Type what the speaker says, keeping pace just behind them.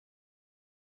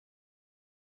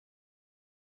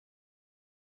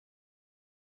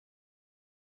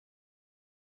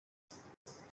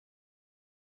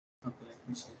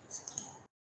me share the screen.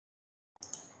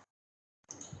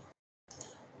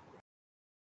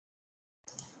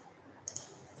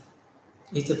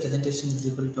 Is the presentation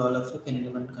visible to all of you? Can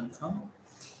anyone confirm?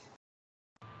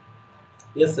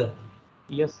 Yes, sir.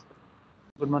 Yes.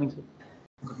 Good morning, sir.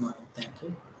 Good morning. Thank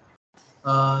you.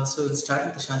 So we'll start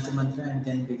with the Shanti Mantra and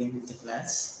then begin with the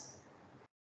class.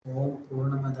 Om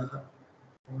Purnamadaha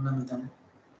Purnamidam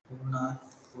Purnat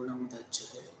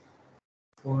Purnamudachyate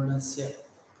Purnasya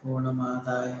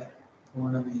Purnamadaya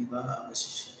Purnameva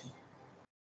Avashishyate.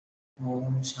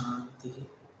 Om Shanti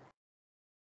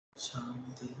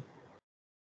Shanti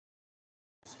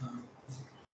Shanti.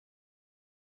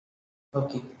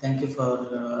 Okay, thank you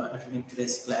for attending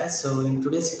today's class. So in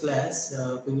today's class,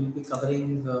 we will be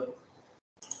covering the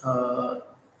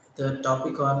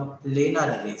topic on planar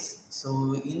arrays.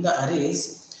 So in the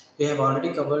arrays, we have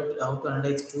already covered how to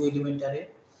analyze two element array.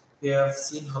 We have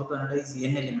seen how to analyze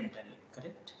n element array,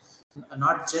 correct?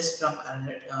 Not just from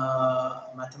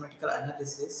mathematical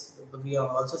analysis, but we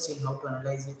have also seen how to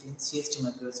analyze it in CST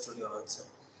Material Studio also,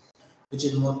 which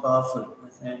is more powerful.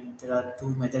 And there are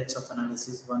two methods of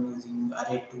analysis, one using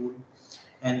array tool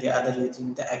and the other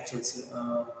using the actual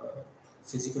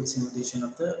physical simulation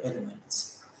of the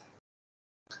elements.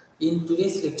 In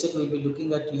today's lecture, we will be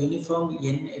looking at uniform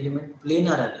n element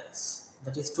planar arrays,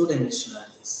 that is two-dimensional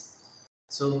arrays.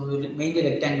 So mainly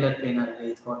rectangular planar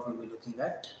array is what we will be looking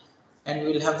at, and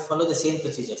we will have follow the same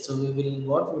procedure. So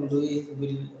what we will do is we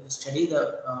will study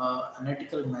the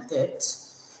analytical methods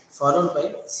followed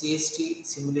by CST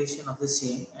simulation of the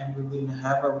same, and we will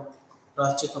have a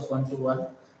cross check of one to one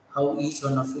how each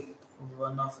one of it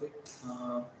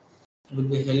will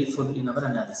be helpful in our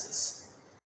analysis.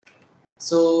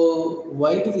 So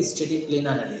why do we study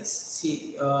planar arrays?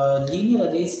 See, linear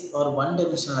arrays or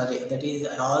one-dimensional array, that is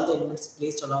all the elements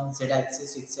placed along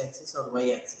z-axis, x-axis or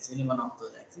y-axis, any one of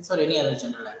those axes or any other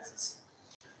general axis,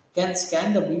 can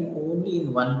scan the beam only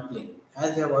in one plane,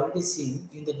 as we have already seen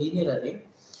in the linear array.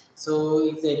 So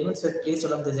if the elements were placed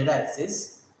along the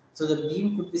z-axis, so the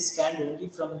beam could be scanned only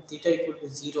from theta equal to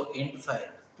 0 end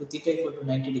fire to theta equal to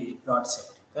 90 degree broadside,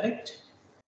 correct?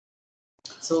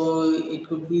 So it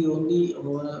could be only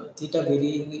theta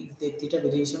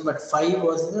variation, but phi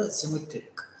was the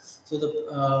symmetric. So the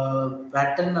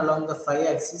pattern along the phi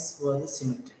axis was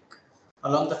symmetric.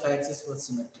 Along the phi axis was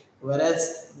symmetric,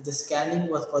 whereas the scanning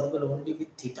was possible only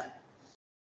with theta.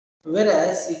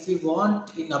 Whereas if we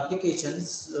want in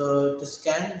applications to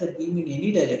scan the beam in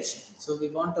any direction, so we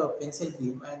want a pencil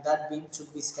beam and that beam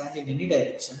should be scanned in any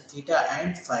direction, theta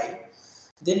and phi,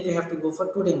 then we have to go for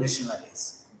two-dimensional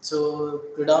arrays. So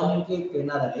predominantly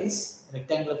planar arrays,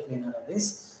 rectangular planar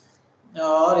arrays,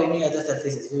 or any other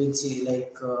surfaces. We will see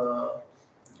like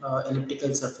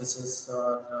elliptical surfaces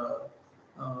or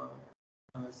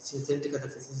cylindrical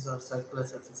surfaces or circular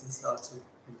surfaces also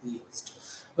will be used.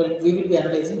 But we will be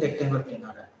analyzing rectangular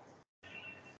planar array.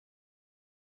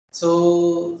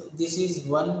 So this is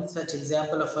one such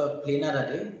example of a planar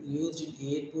array used in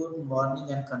airborne warning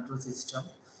and control system.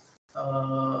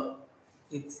 So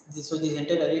this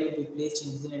entire array will be placed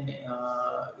within an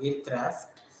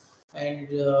aircraft, and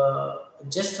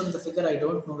just from the figure I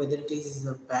don't know whether it is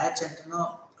a patch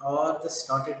antenna or the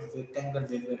slotted rectangular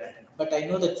waveguide antenna, but I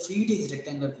know that feed is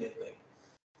rectangular waveguide.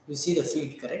 You see the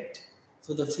feed, correct?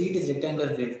 So the feed is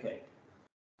rectangular waveguide.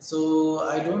 So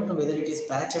I don't know whether it is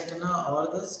patch antenna or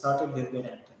the slotted waveguide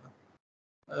antenna.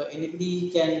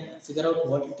 Anybody can figure out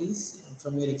what it is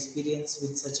from your experience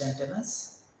with such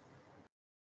antennas?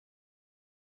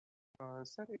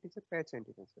 Sir, it is a patch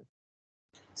antenna, sir.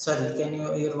 Sorry,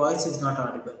 your voice is not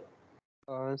audible.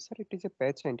 Sir, it is a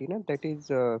patch antenna that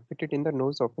is fitted in the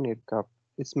nose of an aircraft.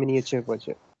 It's miniature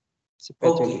version. It's a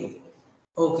patch antenna.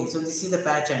 Okay, so this is the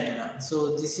patch antenna.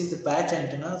 So this is the patch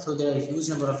antenna. So there are a huge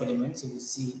number of elements you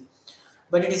see,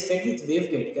 but it is fed with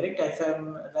waveguide, correct? If I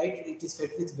am right, it is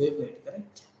fed with waveguide,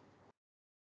 correct?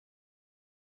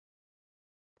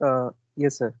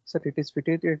 Yes, sir. Sir, it is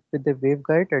fitted with the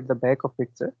waveguide at the back of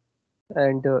it, sir,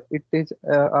 and it is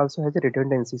also has a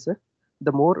redundancy, sir.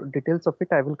 The more details of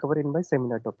it I will cover in my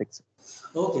seminar topics.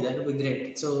 Okay, that would be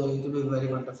great. So it will be very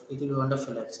wonderful. It will be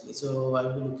wonderful actually. So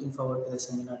I'll be looking forward to the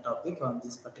seminar topic on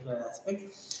this particular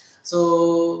aspect.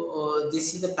 So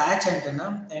this is the patch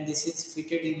antenna, and this is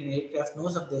fitted in an aircraft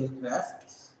nose of the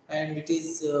aircraft, and it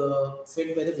is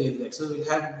fed by the waveguide. So we'll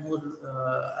have more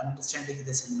understanding in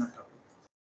the seminar topic.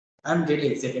 I'm really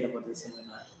excited about this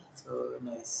seminar. So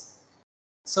nice.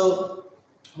 So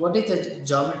what is the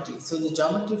geometry? So the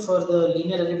geometry for the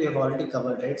linear array we have already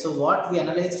covered, right? So what we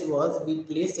analyzed was we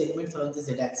placed elements along the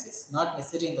z-axis, not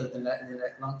necessarily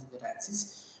along the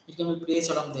z-axis. It can be placed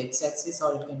along the x-axis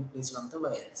or it can be placed along the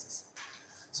y-axis.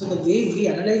 So the way we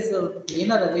analyze the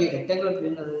planar array, rectangular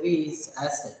planar array is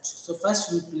as such. So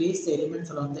first we place the elements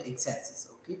along the x-axis.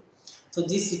 Okay. So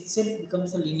this itself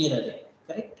becomes a linear array,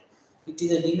 correct? It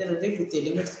is a linear array with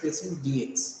elements placing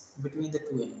dx between the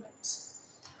two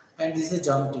elements. And this is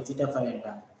geometry, theta, phi and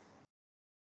tan.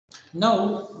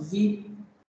 Now we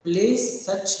place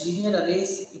such linear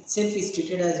arrays itself is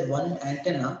treated as one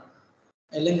antenna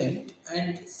element,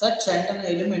 and such antenna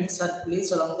elements are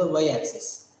placed along the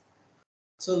y-axis.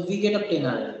 So we get a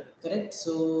planar array, correct?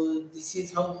 So this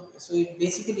is how. So it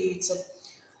basically it's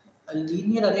a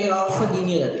linear array of a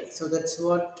linear array. So that's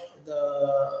what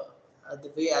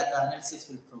the way the analysis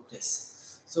will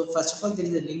progress. So first of all, there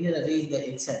is a linear array in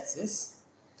the x-axis,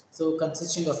 so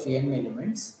consisting of n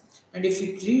elements. And if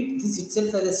we treat this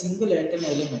itself as a single antenna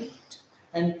element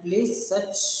and place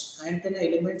such antenna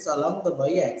elements along the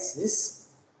y-axis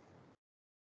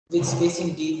with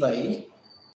spacing dy,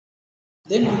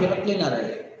 then we get a planar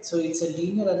array. So it's a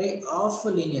linear array of a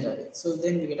linear array. So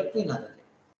then we get a planar array.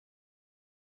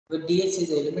 Where dx is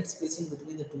the element spacing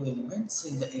between the two elements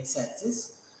in the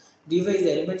x-axis, dy is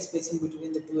the element spacing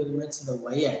between the two elements in the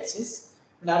y-axis,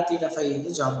 and r theta phi is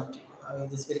the geometry,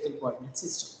 the spherical coordinate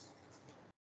system.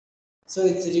 So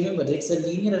it's, remember, it's a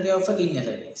linear array of a linear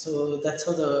array. So that's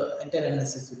how the entire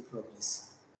analysis will progress.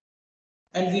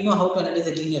 And we know how to analyze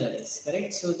the linear arrays,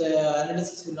 correct? So the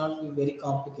analysis will not be very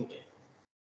complicated.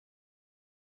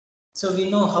 So we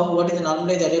know what is the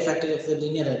normalized array factor of the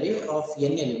linear array of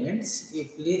n elements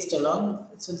if placed along.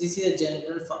 So this is a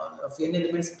general of n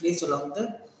elements placed along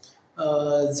the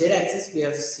z-axis we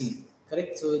have seen,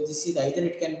 correct? So this is either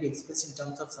it can be expressed in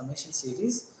terms of summation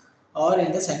series or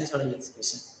in the sinusoidal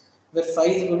expression, where phi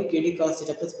is equal to kd cos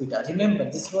theta plus beta. Remember,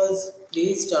 this was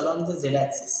placed along the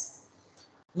z-axis.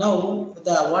 Now,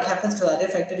 what happens to the array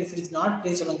factor if it is not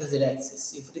placed along the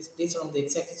z-axis? If it is placed along the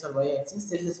x-axis or y-axis,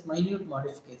 there is a minute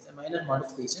modification, a minor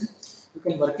modification. You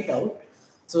can work it out.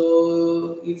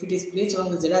 So, if it is placed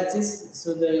along the z-axis,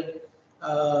 so the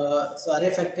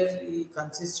array factor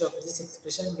consists of this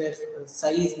expression where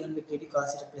psi is given by kd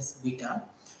cos theta plus beta.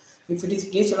 If it is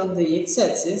placed along the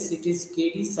x-axis, it is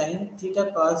kd sin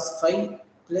theta cos phi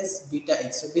plus beta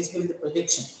x. So, basically the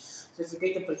projection. So if you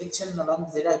take the projection along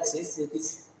the z-axis, it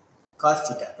is cos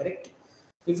theta, correct?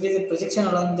 If it is a projection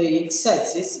along the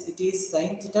x-axis, it is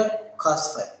sin theta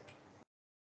cos phi.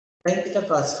 Sin theta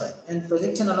cos phi. And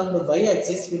projection along the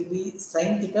y-axis will be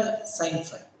sin theta sin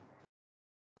phi.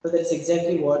 So that's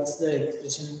exactly what's the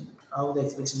expression, how the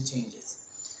expression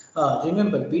changes.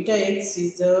 Remember, beta x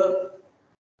is the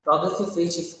progressive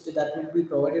phase shift that will be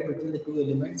provided between the two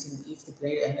elements if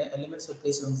the elements are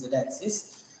placed along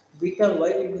z-axis. Beta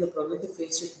y will be the progressive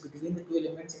phase shift between the two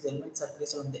elements if the elements are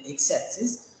placed on the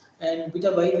x-axis, and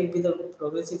beta y will be the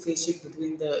progressive phase shift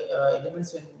between the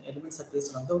elements when elements are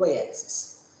placed along the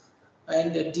y-axis.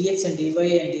 And dx and dy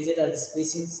and dz are the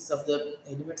spacings of the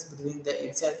elements between the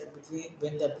x-axis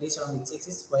when they are placed along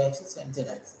x-axis, y-axis, and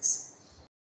z-axis.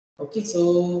 Okay,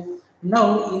 so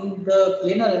now in the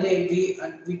planar array,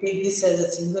 we take this as a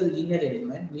single linear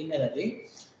array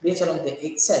placed along the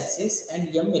x-axis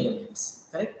and m elements,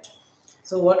 correct?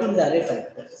 So what is the array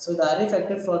factor? So the array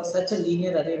factor for such a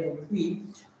linear array would be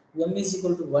m is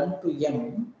equal to 1 to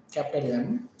m, capital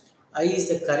M. I is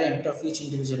the current of each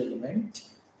individual element,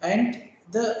 and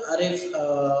the array,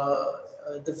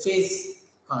 the phase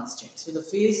constant. So the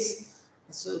phase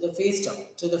term.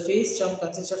 So the phase term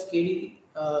consists of k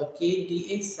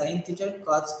dx sin theta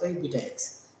cos phi beta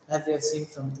x, as we have seen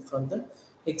from the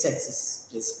x-axis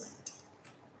placement.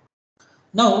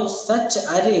 Now, such an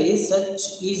array is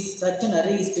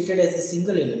treated as a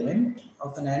single element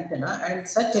of an antenna, and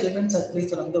such elements are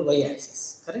placed along the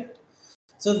y-axis. Correct.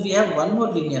 So we have one more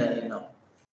linear array now.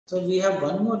 So we have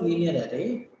one more linear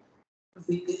array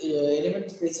with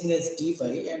elements placing as dy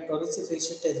and progressive phase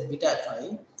shift as beta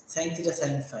phi, sin theta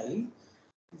sin phi,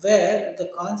 where the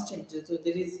constant, so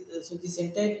there is, so this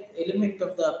entire element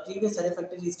of the previous array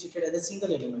factor is treated as a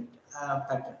single element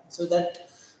pattern. So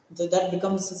that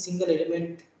becomes a single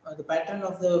element. The pattern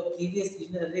of the previous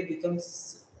linear array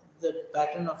becomes the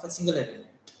pattern of a single element.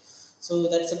 So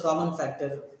that's a common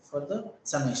factor for the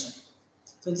summation.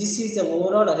 So this is the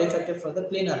overall array factor for the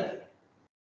planar array.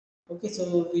 Okay,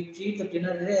 so we treat the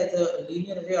planar array as a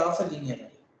linear array of a linear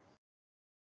array.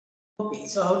 Okay,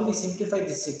 so how do we simplify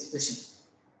this expression?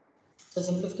 So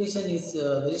simplification is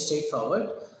very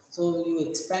straightforward. So you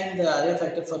expand the array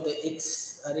factor for the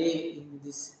x array in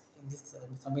this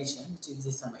summation, which is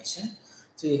this summation.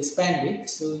 So you expand it.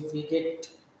 So we get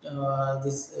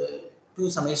this two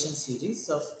summation series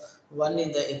of one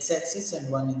in the x-axis and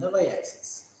one in the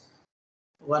y-axis.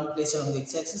 One placed along the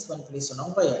x-axis, one placed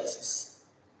along y-axis.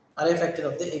 array factor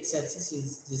of the x-axis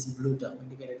is this blue term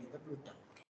indicated in the blue term.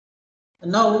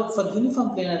 And now for uniform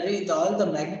planar array, all the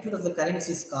magnitude of the currents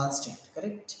is constant,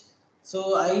 correct?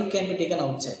 So I can be taken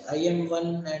outside.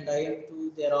 IM1 and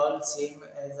IM2, they are all same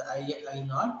as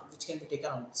I0, which can be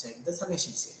taken outside the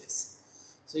summation series.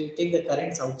 So you take the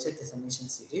currents outside the summation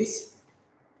series.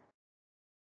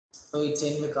 So it's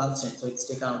anyway constant, so it's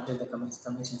taken out in the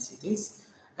summation series.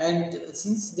 And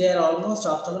since they are almost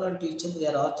orthogonal to each other, they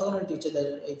are orthogonal to each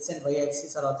other, x and y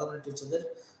axis are orthogonal to each other.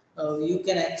 You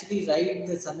can actually write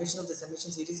the summation of the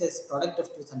summation series as product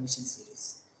of two summation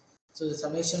series. So the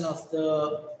summation of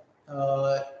the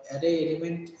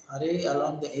array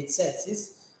along the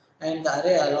x-axis and the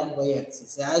array along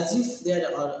y-axis, as if they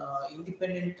are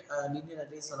independent linear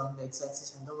arrays along the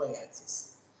x-axis and the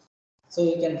y-axis. So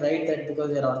you can write that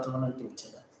because they are orthogonal to each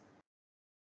other.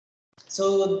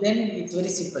 So then it's very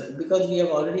simple because we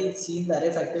have already seen the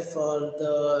array factor for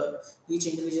the each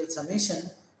individual summation.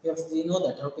 We know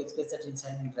that how to express that in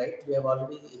sign, right? We have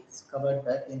already covered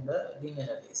that in the linear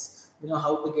arrays. We know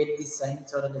how to get this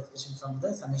sinusoidal expression from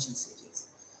the summation series.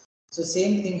 So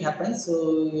same thing happens.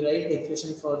 So you write the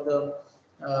expression for the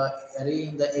array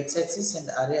in the x-axis and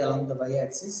the array along the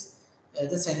y-axis as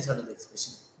the sinusoidal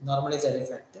expression. Normalized array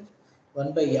factor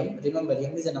 1 by m. Remember,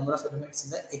 m is the number of elements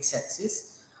in the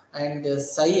x-axis, and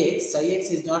psi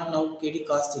x is not now kd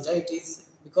cos theta. It is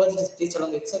because it is placed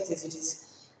along x-axis. It is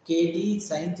kd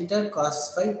sin theta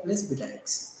cos phi plus beta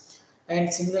x.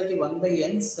 And similarly, 1 by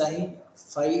n sin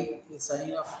phi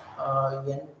sin of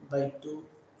n by 2.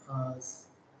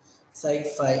 Psi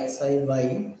phi psi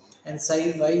y, and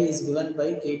psi y is given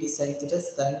by kd sin theta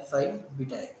sin phi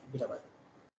beta y.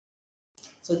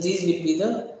 So these will be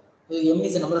the m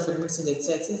is the number of elements in the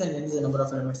x-axis and n is the number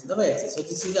of elements in the y-axis. So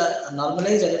this is a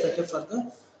normalized array factor for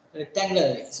the rectangular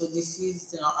array. So this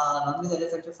is normalized array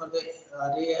factor for the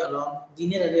array along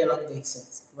linear array along the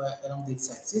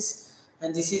x-axis,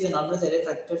 and this is the normalized array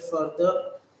factor for the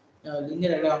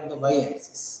linear array along the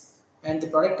y-axis. And the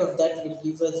product of that will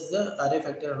give us the array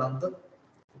factor along the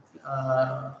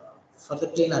for the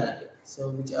planar array. So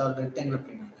which are rectangular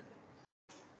planar array.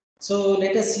 So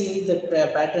let us see the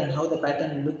pattern, how the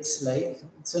pattern looks like.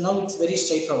 So now it's very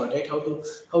straightforward, right? How do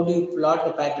you plot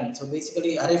the pattern? So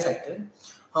basically array factor.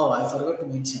 Oh, I forgot to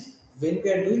mention. When we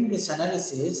are doing this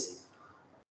analysis,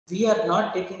 we are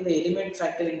not taking the element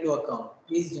factor into account.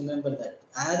 Please remember that.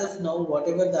 As of now,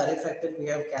 whatever the array factor we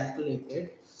have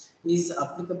calculated is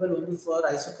applicable only for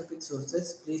isotropic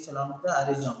sources placed along the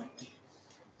array geometry.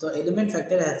 So element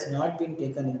factor has not been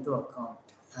taken into account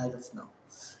as of now.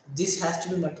 This has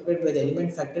to be multiplied by the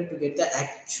element factor to get the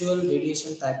actual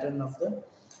radiation pattern of the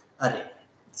array.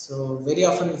 So very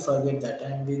often we forget that,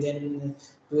 and we then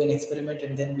do an experiment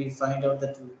and then we find out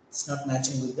that it's not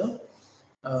matching with the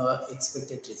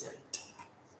expected result.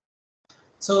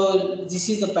 So this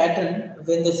is the pattern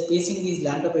when the spacing is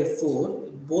lambda by 4,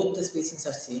 both the spacings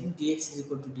are same, dx is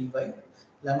equal to dy,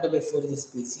 lambda by 4 is the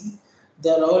spacing. They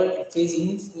are all phase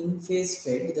in phase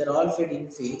fed, they are all fed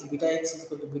in phase, beta x is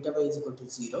equal to beta y is equal to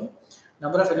 0.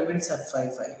 Number of elements are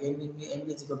 5, n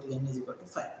is equal to n is equal to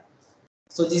 5.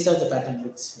 So these are the pattern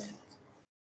looks like.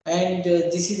 And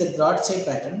this is the broadside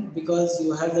pattern because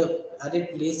you have the array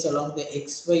placed along the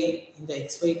xy in the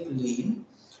xy plane,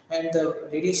 and the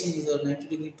radiation is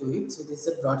 90° to it. So this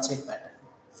is the broadside pattern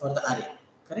for the array,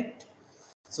 correct?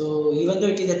 So even though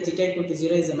it is a theta equal to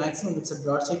 0 is the maximum, it's a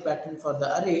broadside pattern for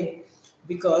the array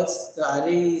because the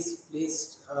array is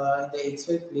placed in the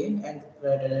xy plane and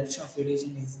the direction of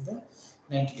radiation is in the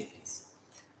 90°.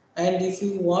 And if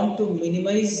you want to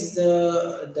minimize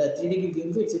the 3 dB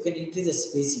beamwidth, you can increase the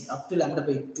spacing up to lambda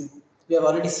by 2. We have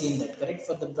already seen that, correct?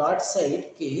 For the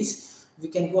broadside case, we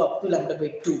can go up to lambda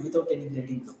by 2 without any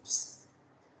grating lobes.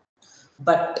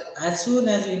 But as soon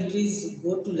as you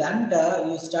go to lambda,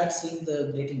 you start seeing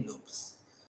the grating lobes.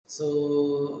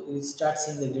 So you start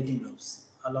seeing the grating lobes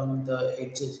along the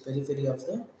edges, periphery of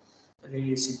the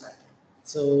radiation pattern.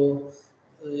 So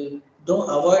don't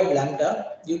avoid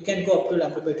lambda. You can go up to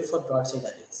lambda by 2 for broadside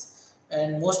arrays,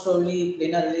 and most probably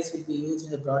planar arrays will be used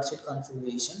in the broadside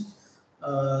configuration.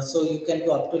 So you can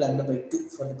go up to lambda by 2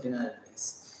 for the planar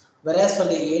arrays. Whereas for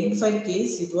the end5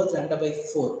 case, it was lambda by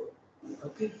 4.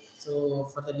 Okay, so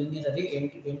for the linear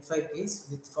array end5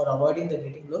 case, for avoiding the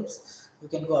grating lobes, you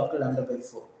can go up to lambda by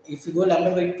 4. If you go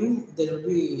lambda by 2, there will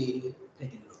be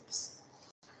grating lobes.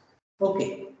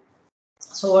 Okay.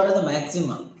 So what are the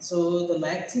maxima? So the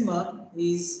maxima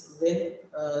is when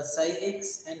psi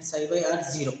x and psi y are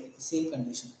 0, same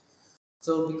condition.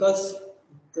 So because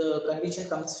the condition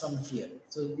comes from here.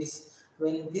 So this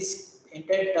when this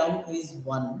entire term is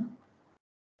 1,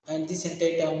 and this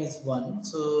entire term is 1.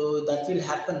 So that will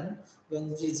happen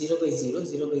when it is 0 by 0,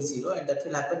 0 by 0, and that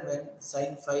will happen when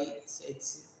sine phi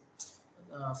x,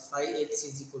 phi x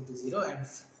is equal to 0 and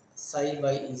psi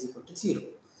y is equal to 0.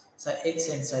 Psi x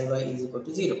and psi y is equal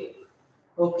to 0.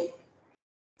 Okay,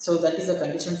 so that is the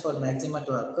condition for maxima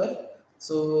to occur.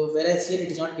 So whereas here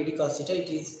it is not kd cos theta, it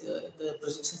is the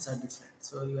projections are different.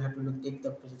 So you have to take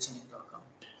the projection into account.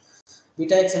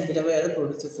 Beta x and beta y are the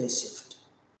progressive phase shift.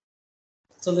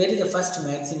 So where is the first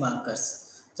maxima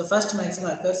occurs? So first maxima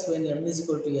occurs when m is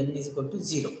equal to n is equal to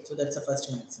 0. So that's the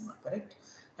first maxima, correct?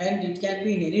 And it can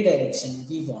be in any direction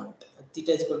we want.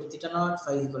 Theta is equal to theta naught,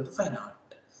 phi is equal to phi naught.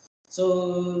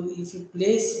 So if you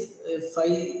place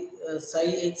psi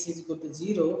x is equal to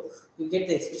 0, you get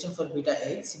the expression for beta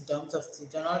x in terms of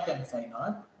theta naught and phi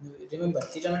naught. Remember,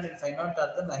 theta naught and phi naught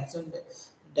are the maximum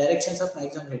directions of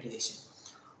maximum radiation.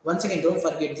 Once again, don't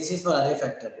forget this is for array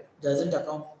factor. It doesn't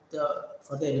account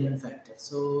for the element factor.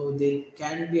 So there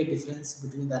can be a difference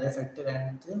between the array factor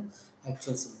and the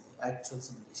actual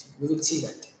simulation. We will see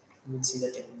that. We will see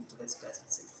that in today's class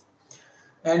itself.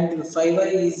 And phi y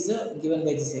is given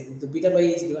by this. The beta y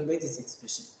is given by this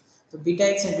expression. So beta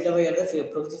x and beta y are the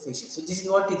progressive phase shift. So this is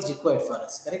what is required for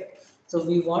us, correct? So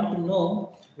we want to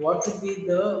know what should be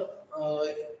the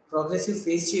progressive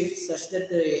phase shift such that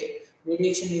the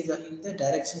radiation is in the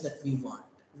direction that we want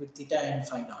with theta and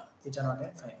phi naught, theta naught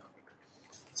and phi naught.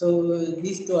 So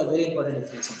these two are very important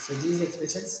expressions. So these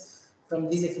expressions, from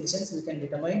these expressions, we can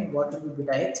determine what will be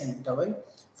beta x and beta y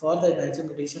for the maximum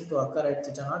radiation to occur at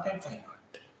theta naught and phi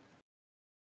naught.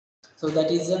 So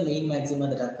that is the main maxima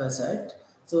that occurs at.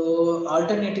 So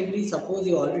alternatively, suppose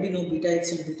you already know beta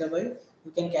x and beta y,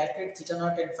 you can calculate theta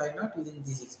naught and phi naught using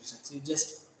these expressions. You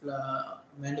just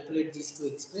manipulate these two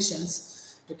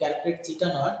expressions to calculate theta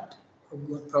naught,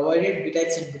 provided beta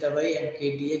x and beta y and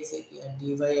k dx and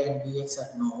dy and dx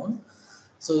are known.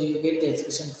 So you get the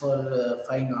expression for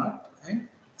phi naught and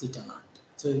theta naught.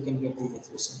 So you can get these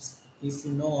expressions if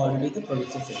you know already the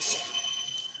projective phase shift.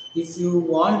 If you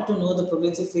want to know the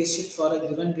progressive phase shift for a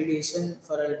given radiation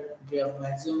for a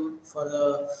maximum for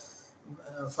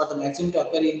the maximum to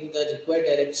occur in the required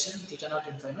direction theta naught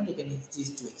and phi naught, you can use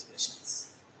these two expressions.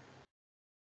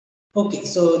 Okay,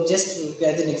 so just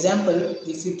as an example,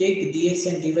 if you take dx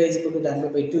and dy is equal to lambda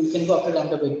by 2, you can go up to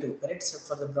lambda by 2, correct? So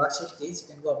for the broadside case,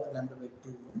 you can go up to lambda by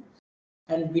 2.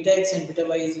 And beta x and beta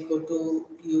y is equal to,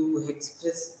 you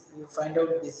find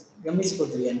out this m is equal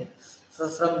to n. So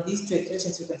from these two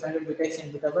expressions, you can find out beta x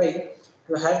and beta y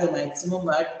to have the maximum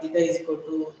at theta is equal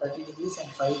to 30 degrees and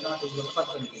phi naught is equal to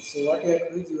 45 degrees. So what you have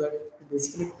to do is you have to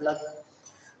basically plug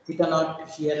theta naught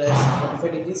here as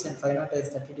 45 degrees and phi naught as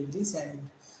 30 degrees and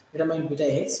determine beta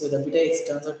x. So the beta x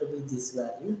turns out to be this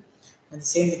value, and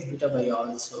same with beta y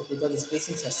also because the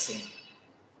spacings are same.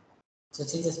 So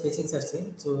since the spacings are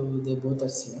same, so they both are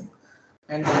same,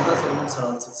 and the number of elements are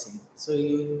also same. So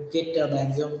you get a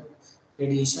maximum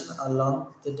radiation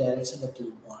along the direction that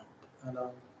you want,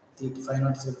 along the phi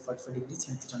naught is equal to 45 degrees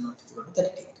and theta naught is equal to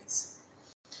 30 degrees.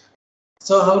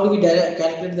 So how do we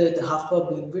calculate the half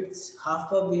power beam width?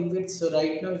 Half power beam width. So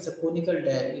right now it's a conical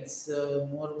it's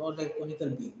more like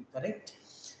conical beam, correct?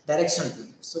 Directional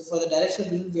beam. So for the directional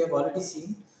beam, we have already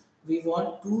seen we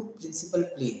want two principal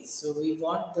planes. So we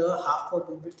want the half power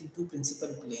beam width in two principal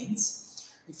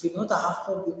planes. If you know the half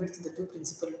power beam width in the two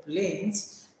principal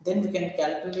planes, then we can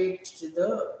calculate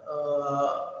the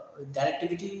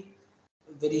directivity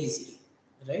very easily,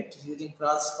 right? Using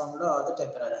cross formula or the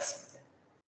Temperadas method.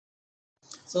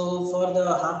 So for the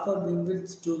half power beam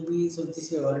width to be, so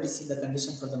this we have already seen the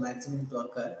condition for the maximum to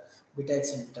occur, beta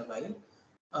x and beta y.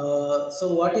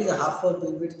 So what is the half power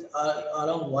beam width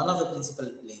along one of the principal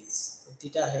planes, so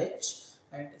theta h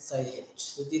and psi h.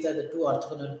 So these are the two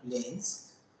orthogonal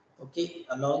planes, okay,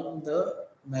 along the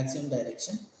maximum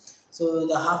direction. So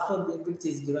the half power beam width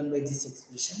is given by this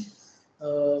expression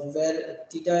where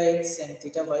theta x and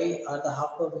theta y are the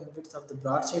half power beam width of the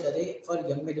broadside array for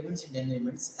m elements and n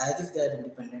elements as if they are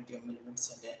independent m elements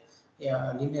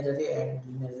and linear array and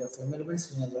linear array of m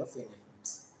elements, linear array of n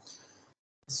elements.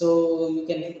 So you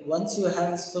can, once you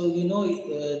have, so you know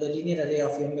the linear array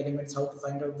of m elements, how to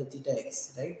find out the theta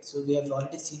x, right? So we have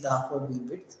already seen the half power beam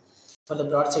width for the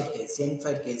broadside case,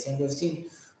 end-fire case, and we have seen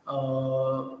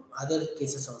other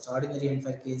cases also, ordinary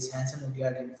end-fire case,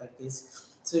 Hansen-Woodyard end-fire case.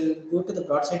 So you go to the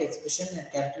broadside expression and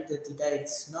calculate the theta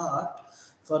x naught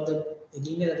for the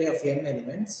linear array of m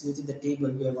elements using the table.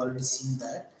 We have already seen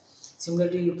that.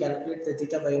 Similarly, you calculate the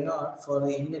theta y naught for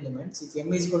the n elements. If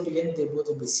m is equal to n, they both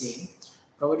will be same,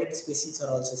 provided spacings are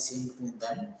also same between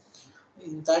them.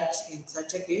 In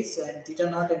such a case, and theta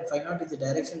naught and phi naught is the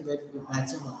direction where the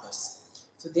maximum occurs.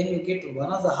 So then you get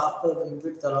one of the half power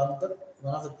beamwidth along the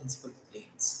one of the principal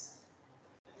planes.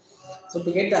 So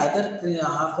to get the other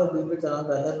half power beamwidth along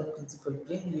the other principal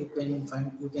plane, you can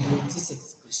use this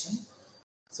expression.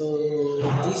 So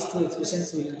these two expressions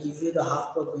will give you the half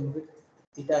power beamwidth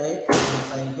theta h and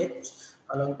phi h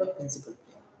along the principal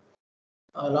plane,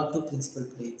 along two principal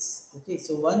planes. Okay,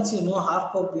 so once you know half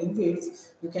power beamwidth,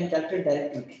 you can calculate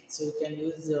directivity. So you can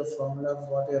use the formula of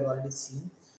what we have already seen.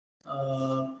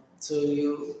 So you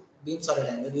beam solid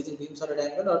angle using beam solid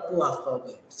angle or two half power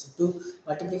beamwidths. So two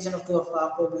multiplication of two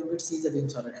half power beamwidths is the beam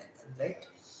solid angle, right?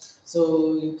 So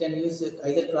you can use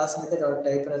either cross method or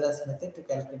Type-Rayleigh method to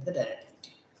calculate the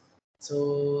directivity. So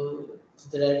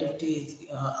the relativity is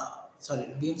sorry,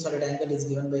 beam solid angle is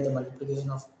given by the multiplication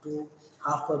of two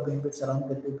half power beamwidths around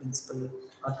the two principal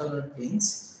orthogonal planes.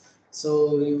 So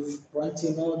if once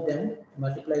you know them,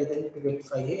 multiply them to get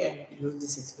phi a and use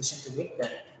this expression to get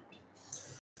directivity.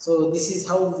 So this is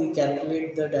how we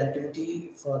calculate the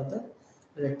directivity for the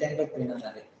rectangular planar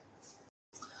array.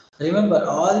 Remember,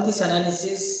 all this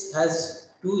analysis has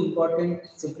two important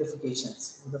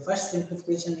simplifications. The first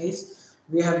simplification is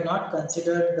we have not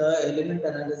considered the element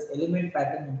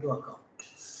pattern into account.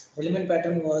 Element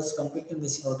pattern was completely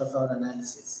missing out of our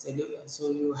analysis.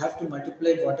 So you have to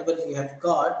multiply whatever we have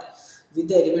got with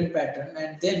the element pattern,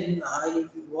 and then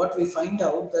what we find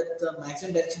out that the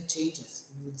maximum direction changes.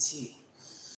 We will see.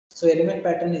 So element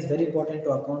pattern is very important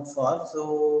to account for.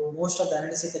 So most of the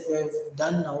analysis that we have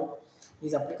done now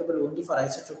is applicable only for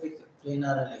isotropic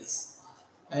planar arrays,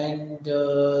 and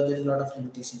there is a lot of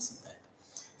limitations in that.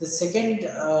 The second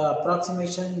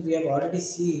approximation we have already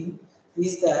seen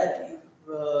is that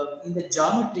in the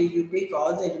geometry you take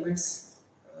all the elements.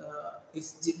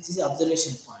 This is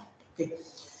observation point. Okay.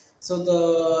 So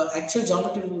the actual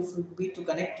geometry would be to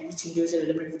connect each individual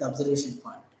element with observation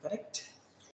point. Correct.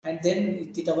 And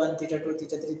then theta 1, theta 2,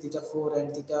 theta 3, theta 4,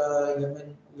 and theta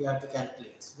mn we have to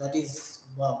calculate. So that is,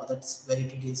 wow, that's very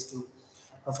tedious to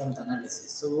perform the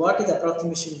analysis. So what is the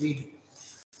approximation we do?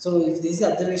 So if this is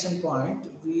observation point,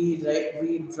 we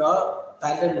draw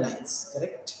parallel lines,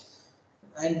 correct?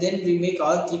 And then we make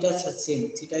all thetas the same.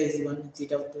 Theta is 1,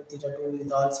 theta 2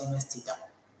 is all same as theta.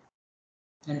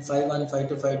 And phi 1, phi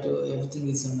 2, phi 2, everything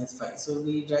is same as phi. So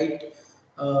we write,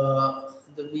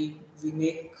 we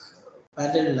make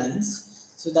parallel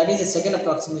lines. So that is the second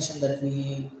approximation that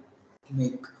we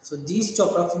make. So these two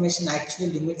approximation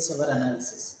actually limits our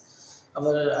analysis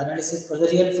for the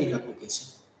real field application.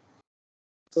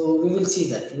 So we will see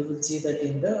that. We will see that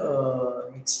in the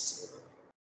next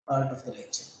part of the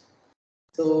lecture.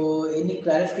 So any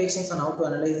clarifications on how to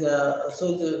analyze?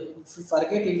 If you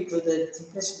forget it, the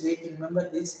simplest way to remember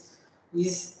this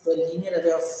is the linear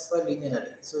array of a linear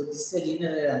array. So this is a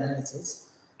linear array analysis.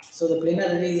 So the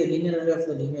planar array is a linear array of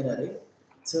the linear array.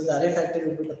 So the array factor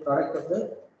will be the product of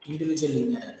the individual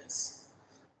linear arrays.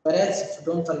 Whereas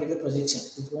don't forget the projection,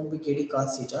 it won't be kd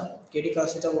cos theta. Kd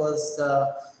cos theta was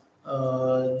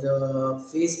the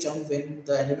phase term when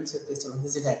the elements were placed along the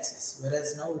z-axis,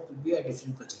 whereas now it will be a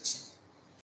different projection.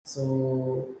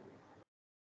 So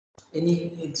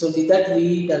with that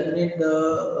we terminate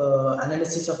the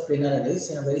analysis of planar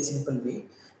arrays in a very simple way,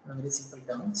 in a very simple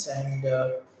terms, and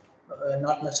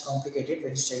not much complicated,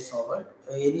 very straightforward.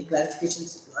 Any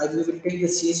clarifications? We will take the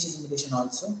CST simulation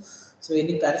also. So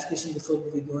any clarification before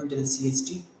we go into the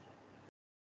CST?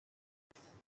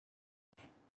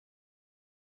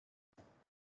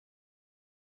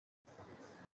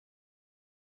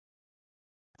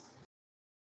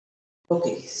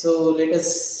 Okay, so let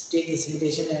us take this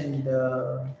simulation and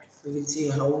we will see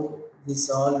how this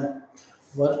all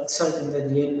works out in the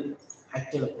real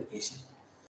actual application.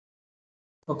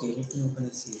 Okay, let me open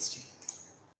the CST.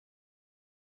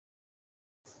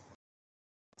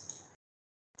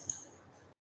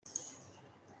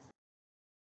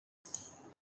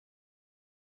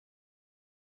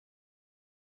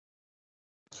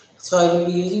 So I will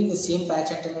be using the same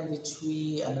patch antenna which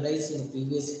we analyzed in the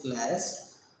previous class.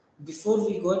 Before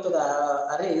we go into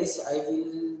the arrays, I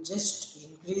will just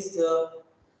increase the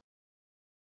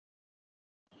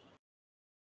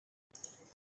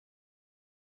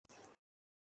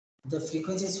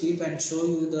frequency sweep and show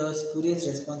you the spurious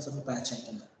response of a patch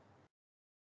antenna.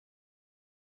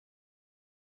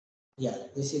 Yeah,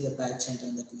 this is a patch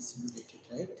antenna that we simulated,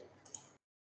 right?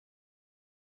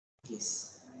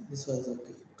 Yes, this was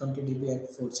okay. 20 dB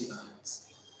at 4 gigahertz.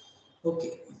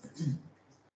 Okay.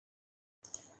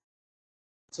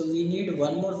 So we need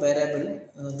one more variable,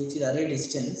 which is array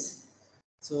distance.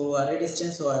 So array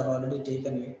distance, so I have already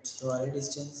taken it. So array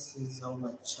distance is how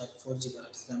much at 4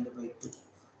 gigahertz, lambda by 2.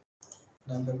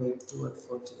 Lambda by 2 at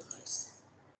 4 gigahertz.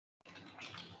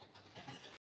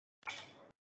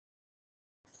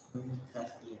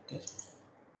 calculator.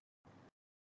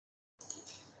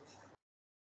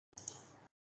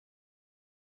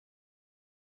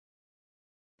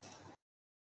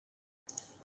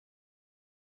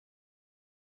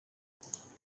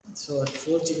 So at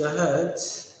 4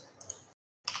 gigahertz,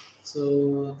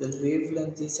 so the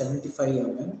wavelength is 75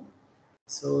 mm.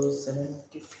 So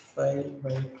 75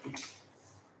 by 2.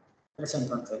 That's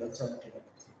 7.5. That's 75.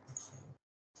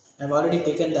 I've already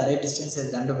taken the array distance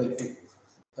as lambda by 2.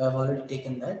 I've already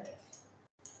taken that.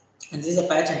 And this is a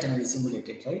patch antenna we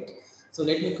simulated, right? So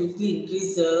let me quickly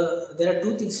increase the. There are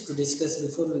two things to discuss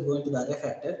before we go into the array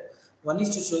factor. One is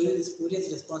to show you the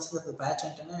spurious responses of the patch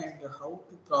antenna and how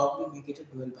to probably make it a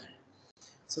dual band.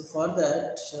 So for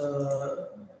that,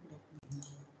 let me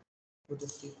put the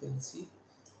frequency.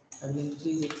 I will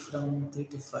increase it from 3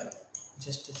 to 5,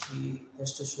 just to see,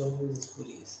 just to show you the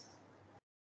spurious.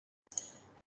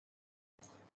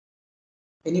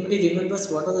 Anybody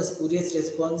remembers what was the spurious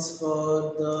response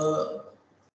for the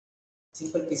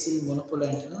simple PCB monopole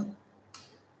antenna?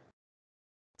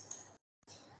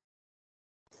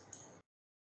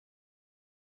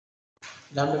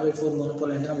 Lambda by 4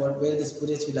 monopole antenna, where the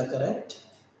spurious will occur at?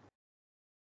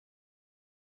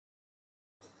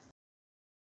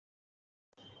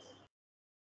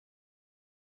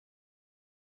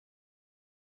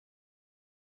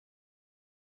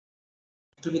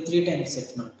 It will be 3 times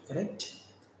f naught, correct?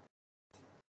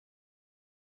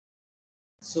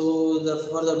 So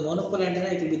for the monopole antenna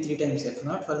it will be 3 times f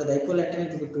naught. For the dipole antenna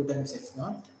it will be 2 times f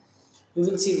naught. We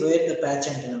will see where the patch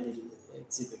antenna will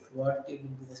exhibit. What it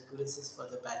will be the spurious for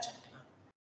the patch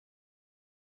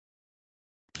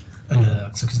antenna.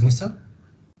 Excuse me, sir.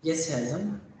 Yes,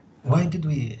 Hazam. Why did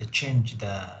we change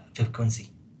the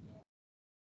frequency?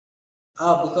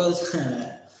 Because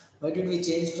why did we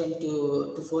change from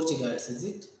to 4 gigahertz? Is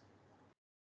it?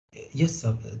 Yes,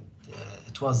 sir.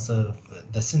 It was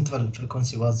the central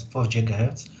frequency was 4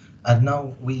 gigahertz, and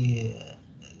now we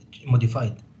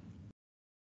modified.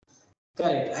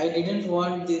 Correct. I didn't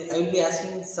want the. I will be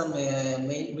asking some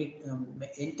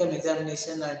interim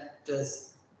examination at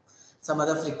some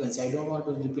other frequency. I don't want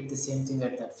to repeat the same thing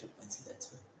at that frequency. That's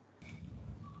why.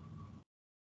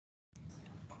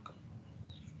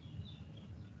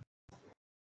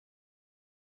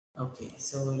 Okay,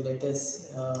 so let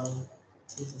us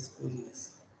see the spurious.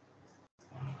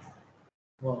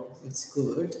 Wow, it's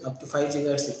good. Up to 5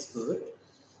 gigahertz, it's good.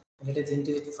 Let us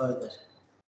integrate it further.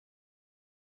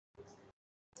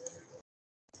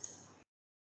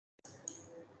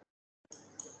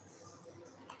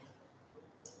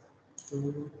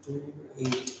 Two to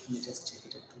 8. Let us check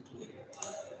it at 2 to 8.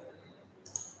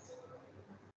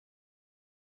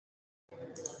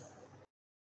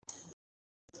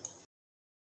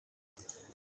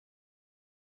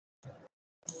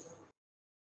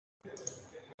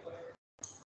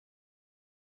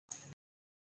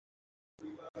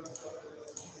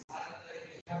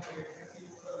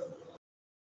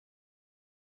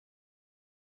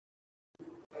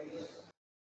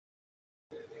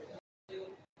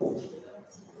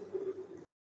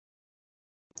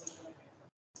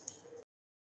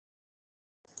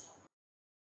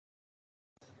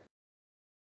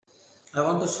 I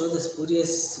want to show the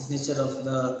spurious signature of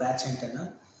the patch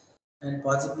antenna and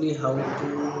possibly how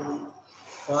to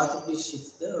possibly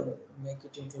shift the make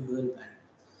it into dual band.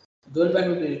 Dual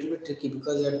band will be a little bit tricky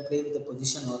because you have to play with the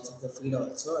position also, the feed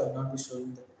also. I will not be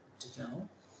showing the trick now.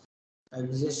 I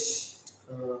will just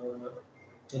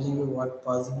telling you what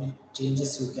possible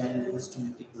changes you can use to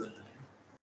make it dual band.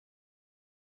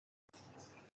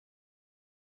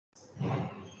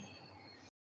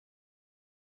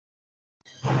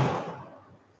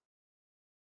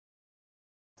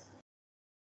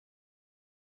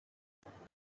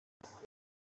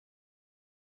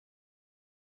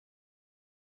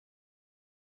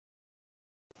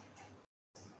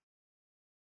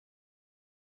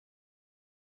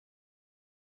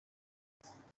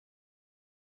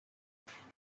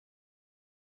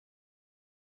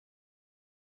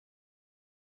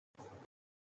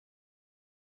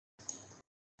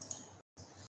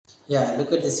 Yeah,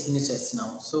 look at the signatures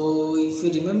now. So if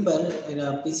you remember in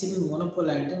a PCB monopole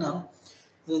antenna,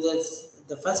 so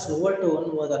the first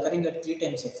overtone was occurring at 3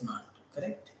 times f naught,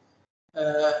 correct?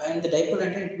 And the dipole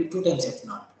antenna it will be 2 times f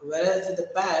naught. Whereas with the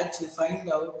patch, you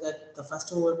find out that the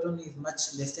first overtone is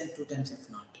much less than 2 times f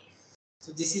naught.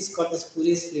 So this is called the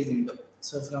spurious free window.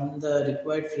 So from the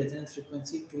required resonance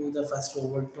frequency to the first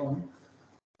overtone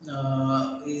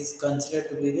is considered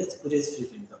to be the spurious free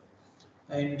window.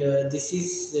 And this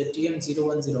is the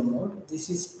TM010 mode. This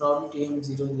is probably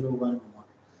TM001 mode.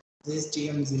 This is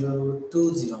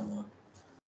TM020 mode.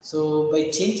 So by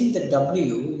changing the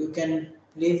W, you can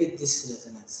play with this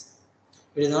resonance.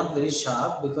 It is not very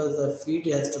sharp because the feed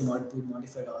has to be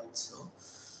modified also.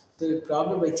 So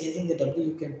probably by changing the W,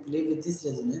 you can play with this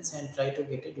resonance and try to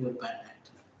get a dual band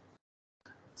antenna.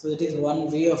 So that is one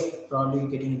way of probably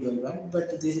getting a dual band.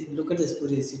 But this, look at the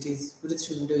spurious. Spurious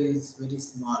window is very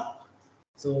small.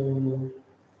 So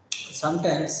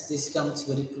sometimes this comes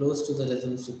very close to the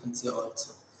resonance frequency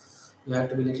also. You have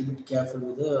to be a little bit careful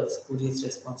with the spurious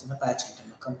response in a patch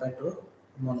antenna compared to a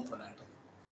monopole antenna.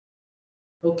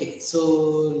 Okay, so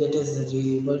let us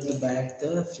revert back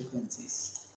the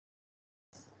frequencies.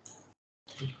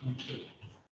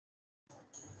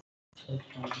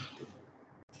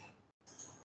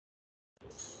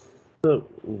 So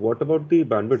what about the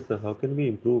bandwidth, sir? How can we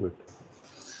improve it?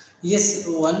 Yes,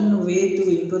 one way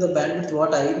to improve the bandwidth,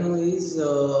 what I know is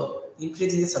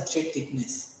increasing the substrate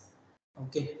thickness.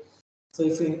 Okay, so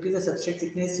if you increase the substrate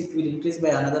thickness, it will increase by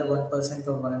another 1%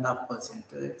 or 1.5%.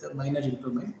 It's a minor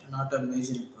improvement, not a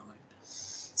major improvement.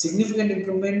 Significant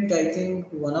improvement, I think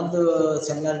one of the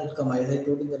seminar will come. As I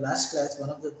told in the last class,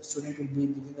 one of the student will be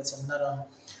giving a seminar on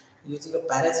using a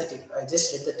parasitic. I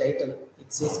just read the title.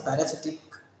 It says parasitic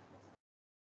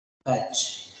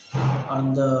patch.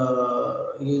 On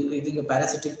the using a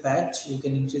parasitic patch, you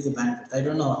can increase the bandwidth. I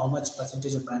don't know how much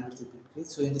percentage of bandwidth it will increase.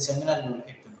 So in the seminar, you will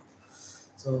get to know.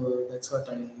 So that's what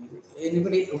I.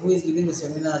 Anybody who is giving the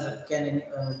seminar can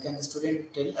the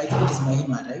student tell? I think it is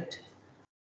Mahima, right?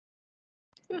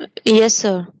 Yes,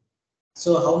 sir.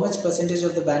 So how much percentage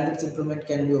of the bandwidth improvement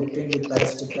can be obtained with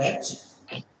parasitic patch?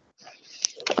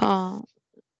 Uh,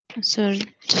 Sir,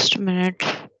 just a minute.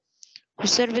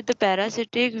 Sir, with the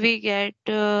parasitic, we get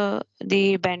the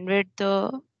bandwidth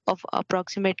of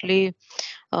approximately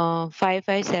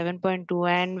 557.2,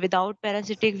 and without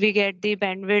parasitic, we get the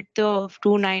bandwidth of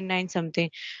 299 something.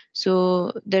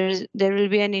 So there will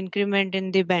be an increment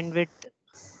in the bandwidth.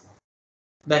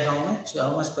 By how much?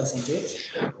 How much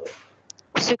percentage?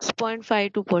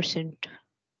 6.52%.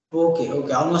 Okay,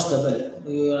 okay, almost double.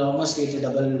 You almost get to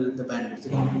double the bandwidth. You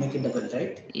can make it double,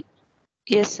 right?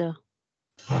 Yes, sir.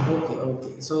 Okay,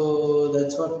 okay. So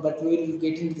that's what. But we will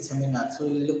get into the seminar. So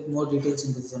we'll look more details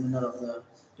in the seminar of the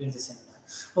during the seminar.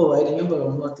 Oh, I remember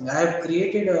one more thing. I have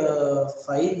created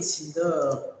files in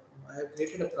the. I have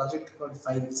created a project called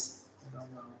files. I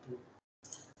don't know how to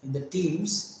in the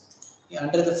Teams.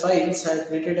 Under the files, I have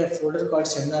created a folder called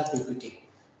seminar PPT.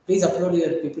 Please upload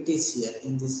your PPTs here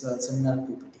in this seminar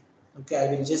PPT. Okay,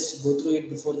 I will just go through it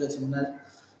before the seminar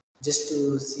just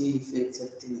to see if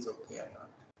everything is okay or not.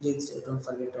 Please don't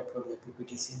forget to upload your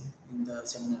PPTs in the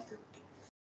seminar PPT.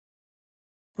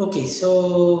 Okay,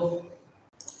 so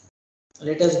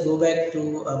let us go back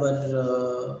to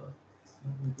our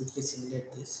quickly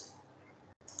simulate this.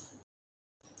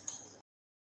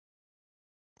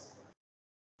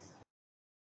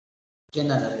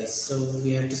 Planar arrays. So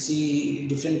we have to see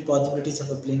different possibilities of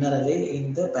a planar array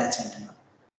in the patch antenna.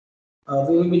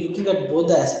 We will be looking at both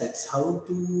the aspects: how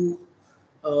to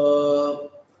uh,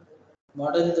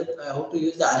 model the how to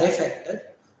use the array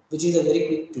factor, which is a very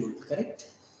quick tool, correct?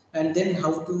 And then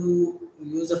how to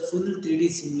use a full 3D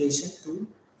simulation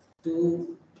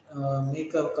to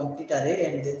make a complete array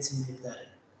and then simulate the array.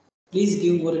 Please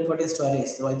give more importance to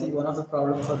arrays. So I think one of the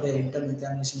problems for the internal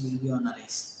examination will be on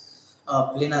arrays.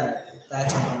 Planar array,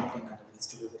 patch and non-planar arrays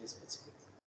to be very specific.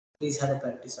 Please have a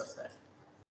practice of that.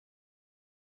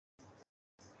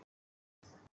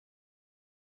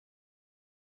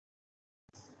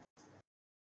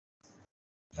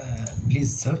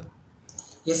 Please, sir.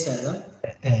 Yes, Adam.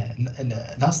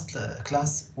 Last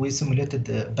class we simulated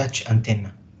the batch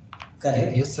antenna.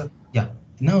 Correct. Yes, sir. Yeah.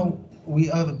 Now we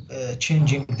are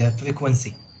changing the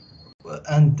frequency,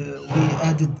 and we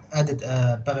added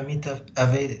a parameter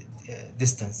array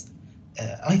distance.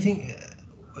 I think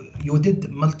you did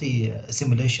multi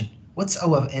simulation. What's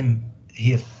our aim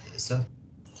here, sir?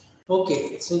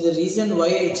 Okay, so the reason why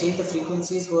I changed the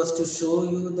frequencies was to show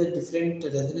you the different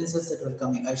resonances that were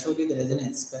coming. I showed you the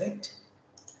resonance, correct?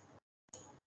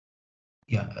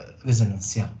 Yeah,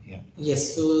 resonance. Yeah, yeah.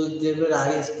 Yes, so there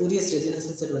were spurious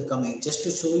resonances that were coming. Just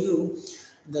to show you,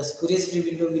 the spurious free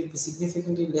window will be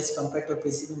significantly less compared to a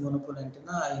PCB monopole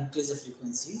antenna. I increase the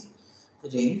frequency, the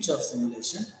range of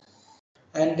simulation.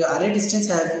 And array distance,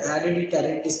 I have added it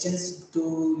array distance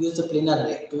to use the planar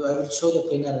array. I will show the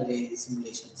planar array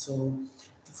simulation. So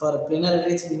for planar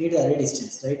arrays, we need array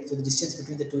distance, right? So the distance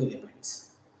between the two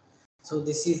elements. So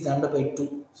this is lambda by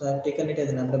 2. So I have taken it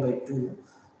as lambda by 2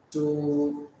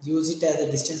 to use it as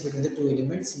the distance between the two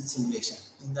elements in simulation.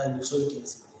 I will show it in the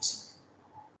simulation.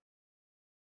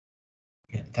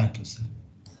 Yeah, thank you, sir.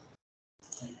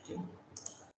 Thank you.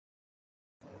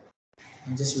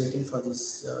 I'm just waiting for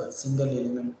this single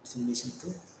element simulation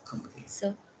to complete.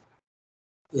 So,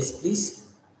 Yes, please.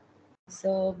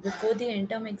 so before the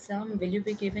end-term exam, will you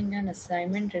be giving an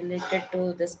assignment related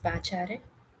to this patch array?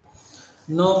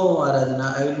 No,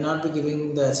 Aradhana, I will not be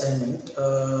giving the assignment.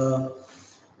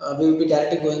 We will be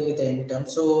directly going with the end term.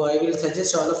 So I will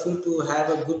suggest all of you to have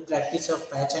a good practice of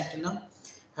patch antenna,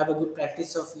 have a good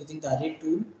practice of using the array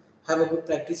tool, have a good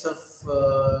practice of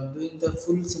doing the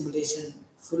full simulation,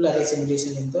 full array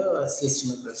simulation in the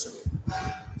CSTM cluster.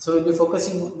 So we'll be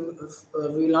focusing,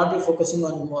 we will not be focusing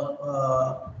on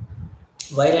more,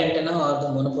 wire antenna or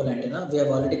the monopole antenna. We have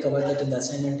already covered that in the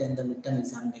assignment and the midterm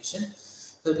examination.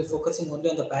 So we'll be focusing only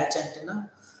on the patch antenna.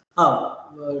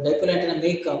 Dipole antenna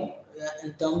may come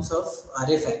in terms of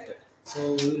array factor.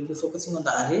 So we will be focusing on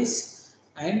the arrays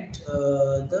and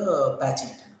the patch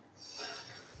antenna.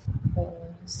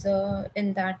 So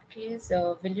in that case,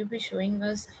 will you be showing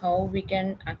us how we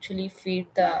can actually feed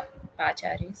the patch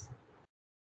arrays?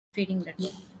 Feeding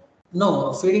network.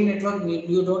 No, feeding network,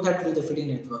 you don't have to do the feeding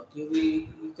network. You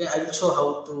can, I will show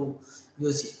how to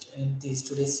use it in this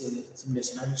today's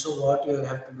simulation. I will show what you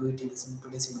have to do it in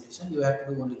today's simulation. You have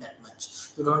to do only that much.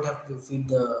 You don't have to feed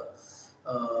the,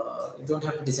 you don't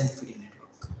have to design feeding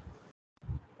network.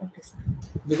 Okay, sir.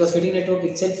 Because feeding network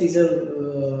itself is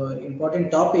a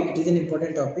important topic. It is an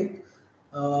important topic,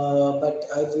 but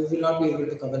we will not be able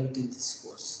to cover it in this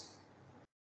course.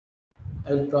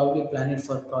 I will probably plan it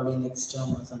for probably next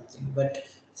term or something. But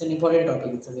it's an important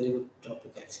topic. It's a very good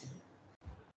topic actually.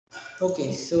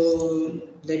 Okay, so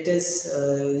let us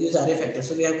use array factor.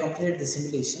 So we have completed the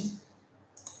simulation.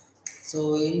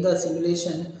 So in the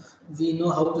simulation, we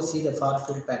know how to see the far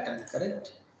field pattern,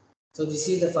 correct? So this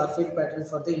is the far field pattern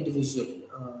for the individual.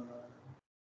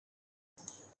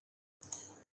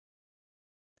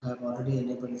 I have already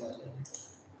enabled the array.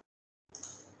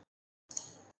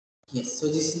 Yes, so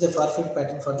this is the far field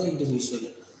pattern for the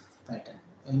individual pattern,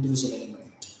 individual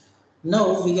element.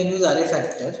 Now we can use array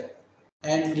factor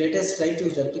and let us try to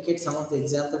replicate some of the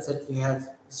examples that we have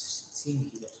seen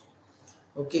here.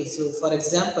 Okay, so for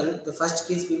example, the first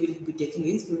case we will be taking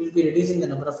is we will be reducing the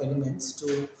number of elements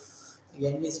to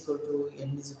n is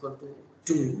equal to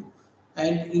 2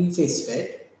 and in phase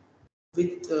fed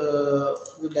with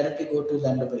we directly go to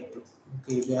lambda by 2.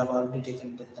 Okay, we have already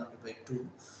taken it as lambda by 2.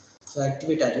 So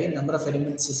activate array, number of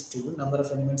elements is 2, number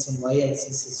of elements in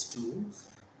y-axis is 2,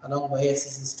 along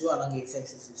y-axis is 2, along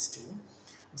x-axis is 2.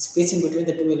 Spacing between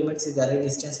the two elements is array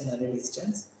distance and array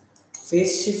distance.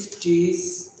 Phase shift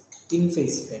is in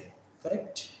phase fed,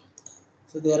 correct?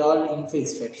 So they are all in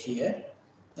phase fed here,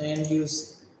 and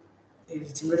use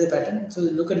similar to the pattern. So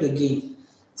look at the gain.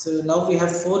 So now we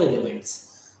have 4 elements.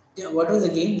 Yeah, what was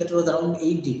the gain? That was around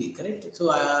 8 dB, correct? So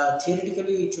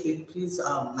theoretically it should increase,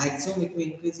 maximum it will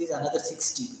increase is another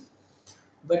 6 dB.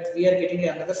 But we are getting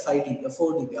another 5 dB,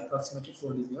 4 dB, approximately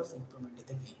 4 dB of improvement in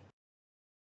the gain.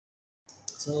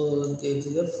 So this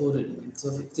is a 4 element. So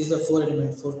this is a 4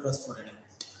 element, 4 cross 4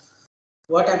 element.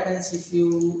 What happens if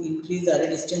you increase the array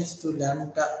distance to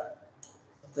lambda,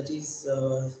 that is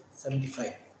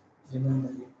 75? Remember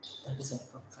it, that is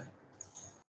 7.5.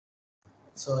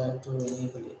 So I have to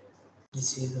enable it,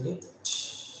 disable it,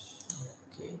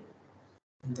 okay,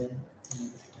 and then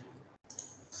enable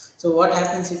it. So what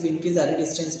happens if we increase the array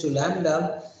distance to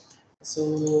lambda?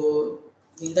 So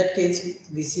in that case,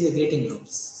 we see the grating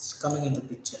lobes coming in the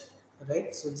picture,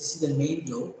 right? So this is the main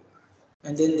lobe,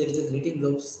 and then there is a grating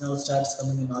lobes now starts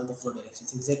coming in all the 4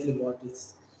 directions. Exactly what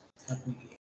is happening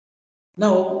here.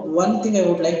 Now, one thing I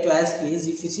would like to ask is,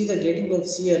 if you see the grating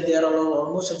lobes here, they are all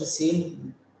almost at the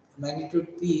same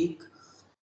magnitude peak.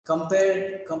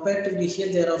 Comparatively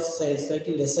here, they are of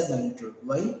slightly lesser magnitude.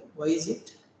 Why? Why is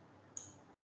it?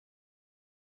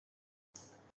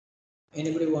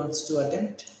 Anybody wants to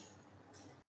attempt?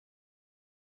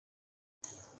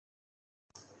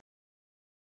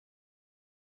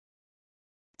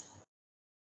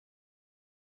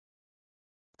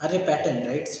 Array pattern,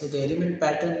 right? So the element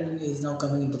pattern is now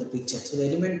coming into the picture. So the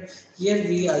element here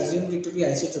we assume it to be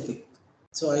isotropic.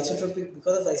 So isotropic,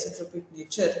 because of isotropic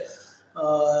nature,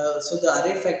 so the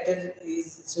array factor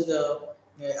is, so the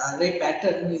array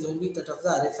pattern is only that of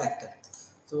the array factor.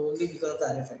 So only because of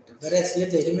the array factor. Whereas here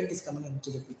the element is coming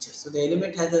into the picture. So the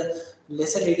element has a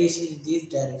lesser radiation in these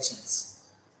directions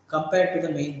compared to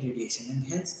the main radiation, and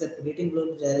hence the grating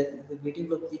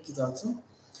lobe peak is also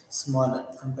smaller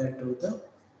compared to the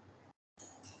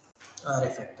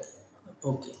array factor.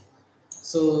 Okay.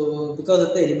 So because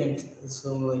of the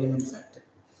element factor.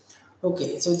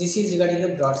 Okay, so this is regarding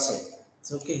the broadside.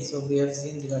 So, okay, so we have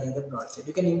seen regarding the broadside.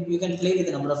 You can play with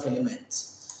the number of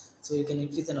elements. So you can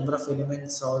increase the number of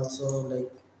elements also,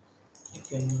 like you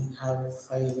can have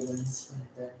 5 elements, and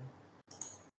then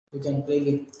you can play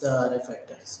with the array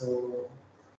factor, so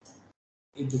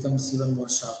it becomes even more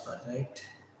sharper, right?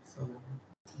 So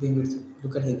being able to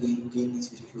look at the game is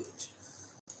very huge.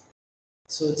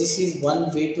 So this is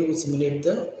one way to simulate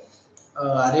the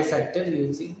array factor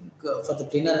using for the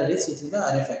planar arrays using the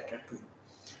array factor tool.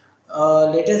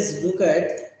 Let us look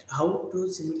at how to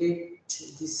simulate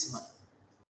this one.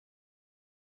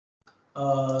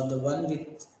 The one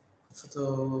with,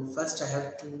 so first I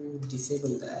have to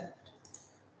disable that,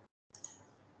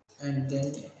 and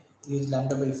then use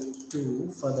lambda by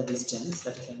 2 for the distance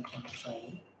that I can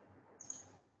quantify,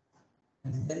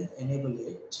 and then enable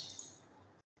it.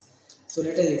 So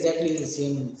let us exactly use the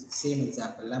same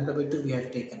example. Lambda by 2 we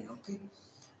have taken, okay,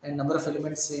 and number of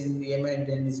elements in m and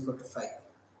n is equal to 5.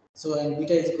 So and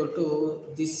beta is equal to,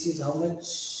 this is how much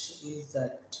is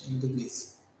that in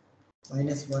degrees,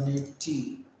 minus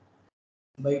 180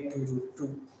 by 2 root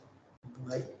 2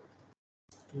 by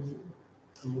 2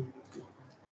 root 2.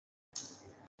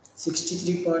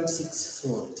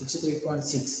 63.64,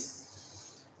 63.6.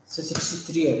 So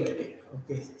 63 I have to take,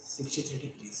 okay, 63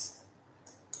 degrees.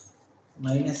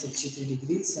 Minus 63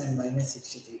 degrees and minus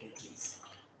 63 degrees.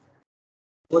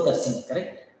 Both are same,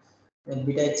 correct? Then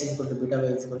beta x is equal to beta y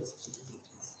is equal to 63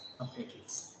 degrees. Update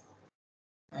it.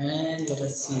 And let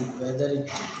us see whether it,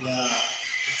 yeah,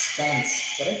 it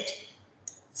stands, correct?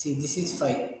 See, this is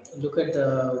phi. Look at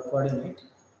the coordinate.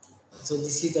 So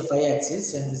this is the phi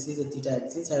axis and this is the theta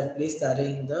axis. I have placed the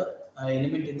array in the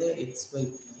element in the xy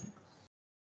plane.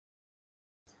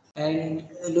 And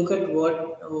look at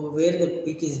what where the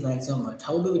peak is maximum at.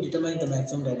 How do we determine the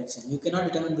maximum direction? You cannot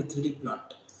determine with 3D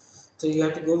plot. So you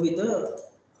have to go with the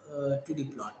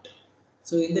 2D plot.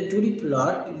 So in the 2D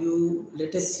plot,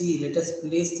 let us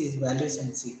place these values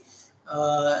and see.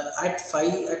 At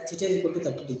theta is equal to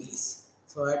 30 degrees.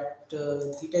 So at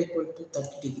theta equal to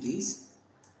 30 degrees,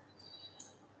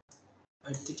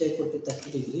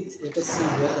 let us see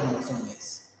where the maximum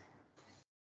is.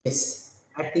 Yes,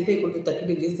 at theta equal to 30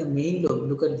 degrees, the main lobe,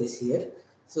 look at this here.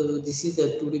 So this is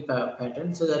the 2D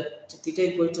pattern. So that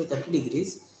theta equal to 30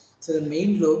 degrees. So the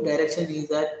main lobe direction is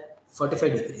at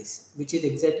 45 degrees, which is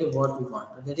exactly what we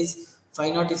want. That is phi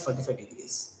naught is 45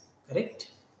 degrees,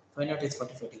 correct? Phi naught is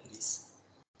 45 degrees.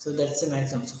 So that's the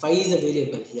maximum. So phi is a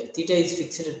variable here. Theta is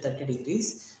fixed at 30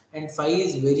 degrees and phi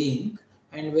is varying.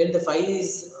 And when the phi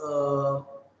is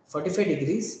 45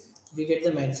 degrees, we get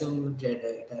the maximum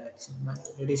direction.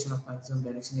 Radiation of maximum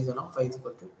direction is around phi is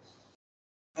equal to.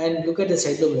 And look at the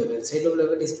side lobe level. Side lobe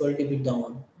level is 12 dB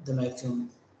down. The maximum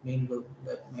main lobe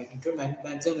magnitude.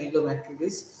 Maximum main lobe magnitude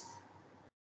is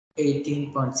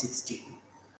 18.6 dB.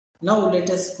 Now let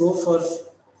us go for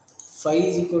phi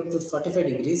is equal to 45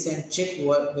 degrees and check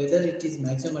whether it is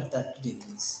maximum at 30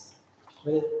 degrees.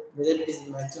 Whether it is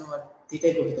maximum at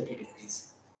theta equal to 30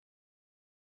 degrees.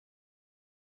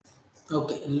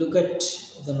 Okay, look at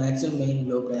the maximum main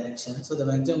lobe direction. So the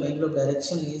maximum main lobe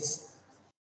direction is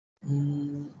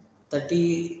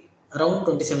 30 around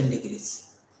 27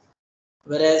 degrees.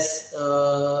 Whereas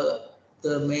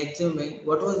the maximum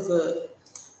what was the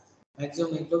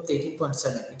maximum main lobe?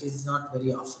 18.7. It is not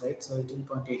very off, right? So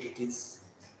 18.8. It is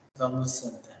almost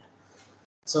same there.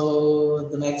 So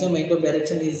the maximum main lobe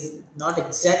direction is not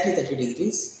exactly 30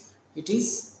 degrees. It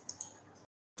is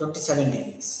 27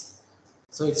 degrees.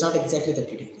 So it's not exactly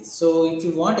 30 degrees. So if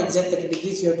you want exact 30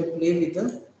 degrees, you have to play with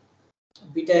the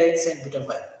beta x and beta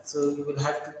y. So you will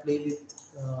have to play with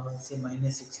say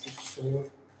minus 64,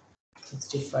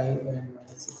 65 and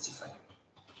minus 65.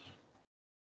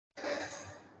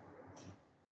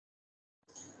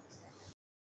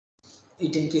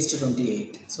 It increased to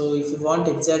 28. So if you want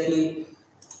exactly,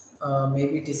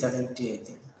 maybe it is 70, I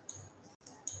think.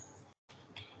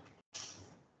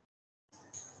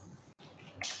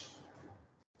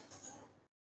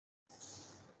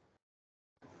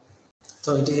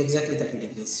 So it is exactly 30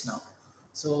 degrees now.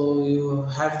 So you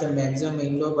have the maximum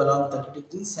main lobe along 30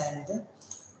 degrees and the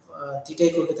theta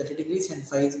equal to 30 degrees and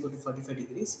phi is equal to 45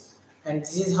 degrees. And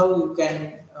this is how you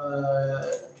can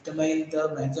determine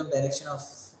the maximum direction of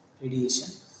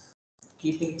radiation.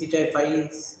 Keeping theta phi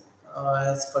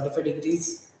as 45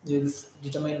 degrees, you will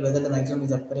determine whether the maximum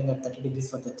is occurring at 30 degrees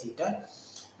for the theta.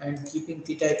 And keeping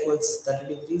theta equals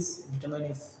 30 degrees, determine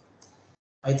if,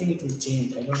 I think it will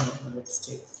change, I don't know, let's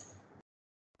check.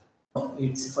 Oh,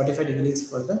 it's 45 degrees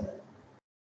for the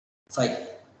phi.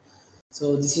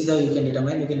 So this is how you can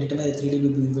determine the 3 dB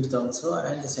beamwidth also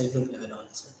and the side lobe level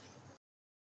also.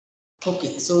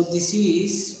 Okay, so this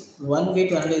is one way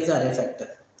to analyze the array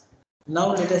factor.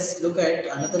 Now let us look at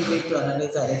another way to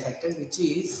analyze the array factor, which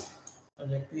is,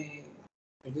 let me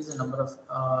reduce the number of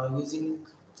using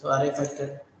array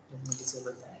factor. Let me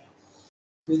disable that.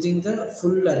 Using the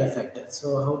full array factor.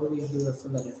 So how do we do the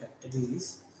full array factor?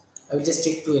 Is I will just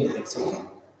take two elements. Okay.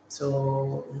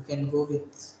 So you can go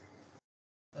with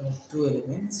two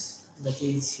elements. That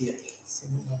is here.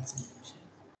 Simulation.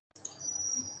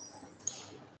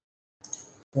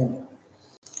 Home.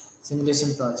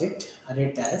 Simulation project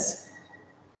array task.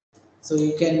 So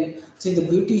you can see the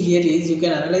beauty here is you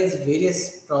can analyze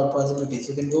various possibilities.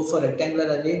 You can go for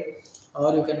rectangular array,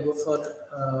 or you can go for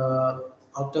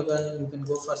octagon. You can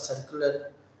go for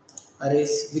circular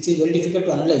arrays, which is very difficult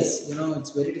to analyze. You know,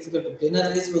 it's very difficult.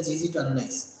 Planar arrays was easy to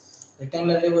analyze.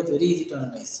 Rectangular array was very easy to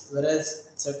analyze,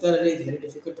 whereas circular array is very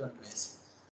difficult to analyze.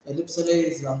 Ellipse array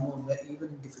is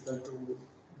even difficult to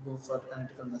go for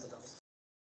analytical method of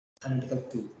analytical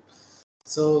tool.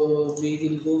 So we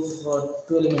will go for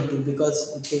two element tool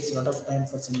because it takes a lot of time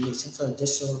for simulation. So I'll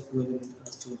just show two element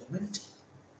plus two element.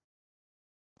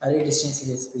 Array distance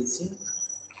is spacing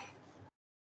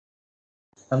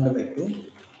lambda by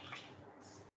 2.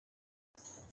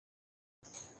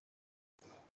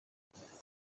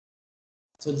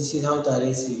 So this is how the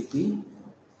arrays will be.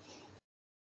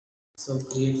 So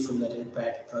create full array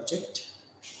pad project.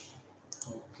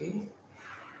 Okay.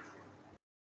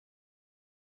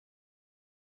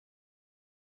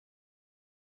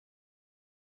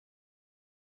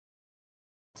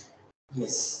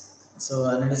 Yes. So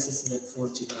analysis is at 4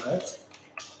 gigahertz.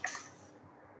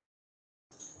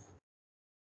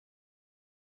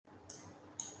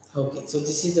 Okay. So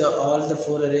this is all the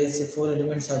four arrays. Four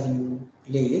elements have been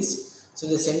placed. So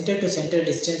the center to center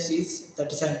distance is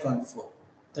 37.4,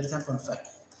 37.5.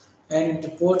 And the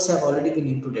ports have already been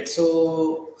included.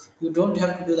 So you don't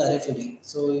have to do the array filling.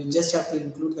 So you just have to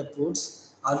include the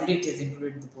ports. Already it is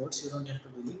included the ports. You don't have to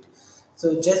do it.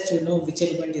 So just you know which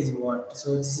element is what.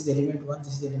 So this is element 1,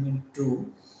 this is element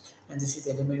 2, and this is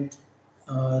element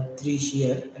 3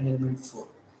 here, and element 4.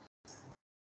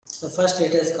 So first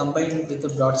let us combine with the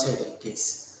broadside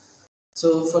case.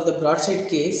 So for the broadside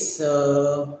case,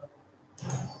 so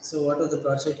what was the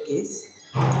broadside case?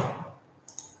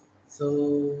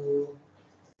 So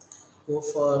go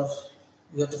for,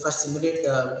 you have to first simulate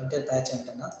the inter patch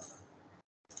antenna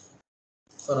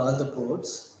for all the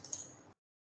ports.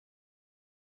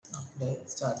 Okay,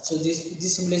 start. So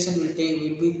this simulation will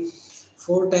be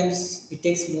 4 times. It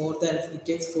takes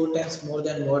 4 times more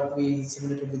than what we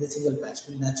simulated with a single patch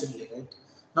naturally, right?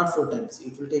 Not 4 times.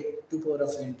 It will take 2 power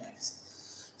of n times.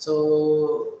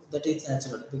 So that is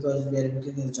natural because we are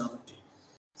increasing the geometry.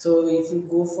 So if you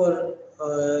go for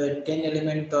 10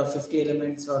 element or 50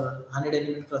 elements or 100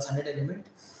 element plus 100 element,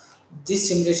 this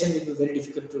simulation will be very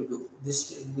difficult to do.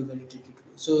 This will be very tricky to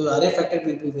do. So array factor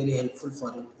will be very helpful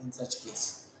for you in such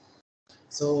case.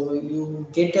 So you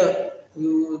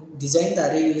design the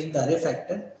array using the array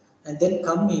factor and then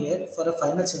come here for a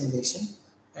final simulation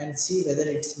and see whether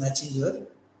it's matching your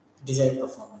desired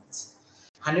performance.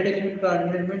 100 element per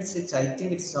 100 elements, I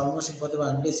think it's almost impossible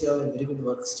unless you have a very good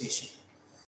workstation.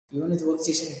 Even with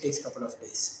workstation, it takes a couple of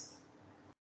days.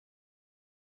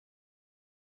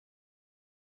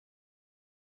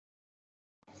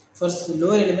 For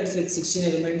lower elements like 16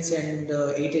 elements and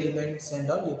 8 elements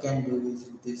and all, you can do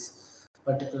using this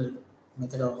particular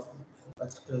method of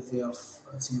particular way of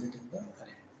simulating the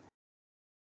array.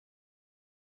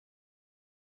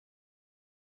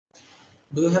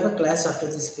 Do you have a class after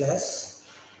this class?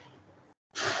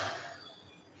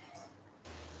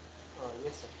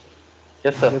 Yes, sir.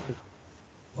 Yes, sir. Yes, sir.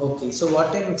 Okay, so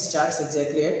what time it starts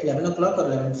exactly at 11 o'clock or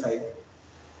 11:05?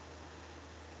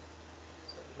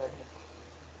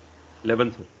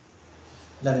 11, sir.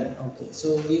 11, okay.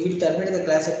 So we will terminate the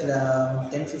class at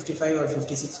 10:55 or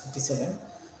 56, 57,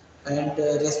 and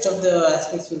rest of the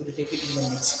aspects we will take it in the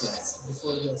next class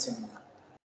before the seminar.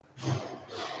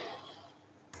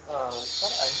 Sir,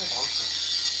 I have a doubt,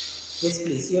 sir. Yes,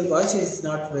 please. Your voice is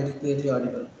not very clearly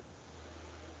audible.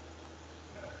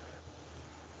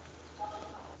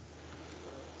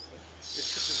 It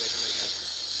should be better like that,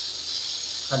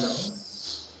 Hello.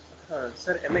 sir.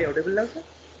 Sir, am I audible now, sir?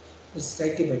 It's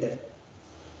slightly better.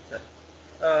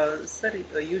 Sir,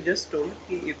 sir, you just told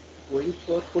कि if going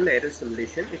for full array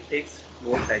simulation, it takes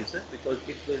more time, sir, because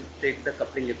it will take the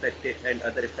coupling effect and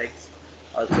other effects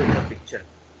also in the picture.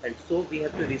 And so we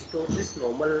have to restore this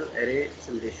normal array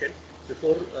simulation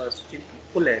before switching to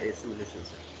full array simulation,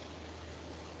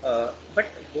 sir. But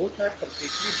both are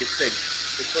completely different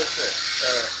because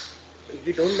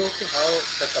we don't know how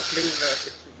the coupling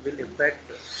it will affect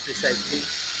precisely.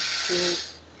 So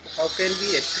how can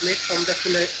we estimate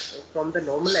from the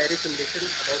normal array simulation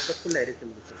about the full array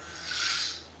simulation?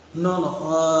 No,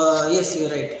 no. Yes, you're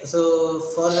right. So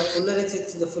for the full array,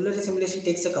 the full array simulation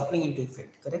takes the coupling into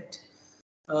effect, correct?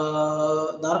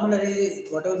 Normal array,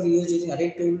 whatever we use using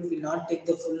array tool, will not take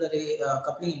the full array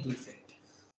coupling into effect.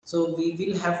 So we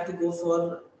will have to go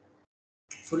for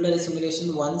full array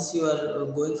simulation once you are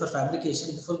going for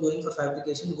fabrication. Before going for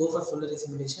fabrication, go for full array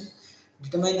simulation,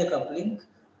 determine the coupling.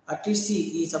 At least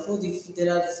see, suppose if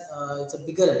there are it's a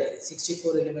bigger array,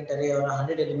 64 element array or a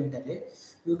 100 element array,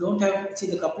 you don't have, see,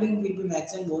 the coupling will be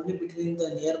maximum only between the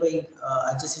nearby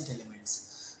adjacent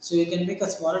elements. So you can make a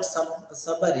smaller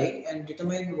sub array and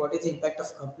determine what is the impact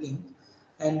of coupling,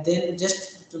 and then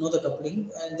just to know the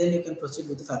coupling, and then you can proceed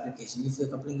with the fabrication if the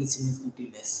coupling is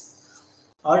significantly less.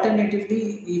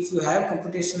 Alternatively, if you have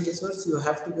computational resource, you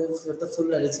have to go for the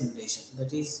full array simulation.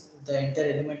 That is, the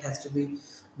entire element has to be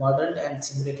modeled and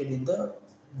simulated in the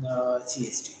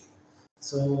CST.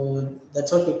 So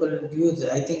that's what people use.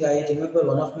 I think I remember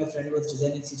one of my friend was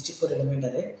designing 64 element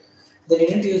array. They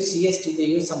didn't use CST, they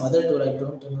used some other tool. I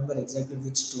don't remember exactly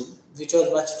which tool, which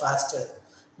was much faster.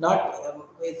 Not,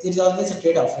 it is always a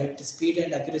trade-off, right? Speed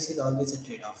and accuracy is always a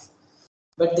trade-off.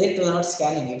 But they were not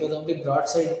scanning, it was only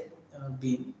broadside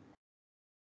beam.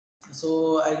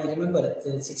 So I remember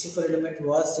the 64 element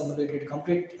was simulated,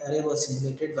 complete array was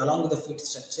simulated along with the fit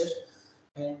structure,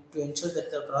 and to ensure that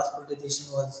the cross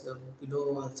polarization was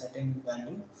below a certain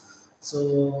value.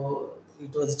 So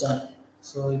it was done.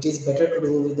 So it is better to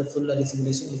do with the full array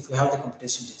simulation if you have the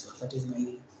computation resource. That is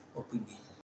my opinion.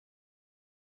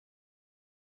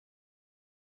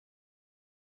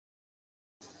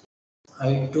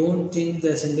 I don't think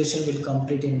the simulation will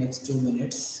complete in next 2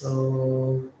 minutes.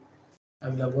 So I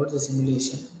will avoid the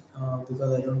simulation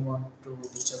because I don't want to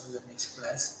disturb the next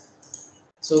class.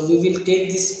 So we will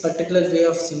take this particular way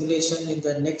of simulation in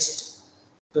the next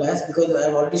class because I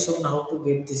have already shown how to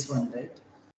get this one, right?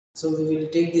 So we will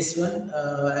take this one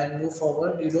and move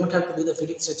forward. You don't have to do the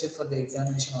fitting structure for the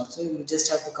examination also. You just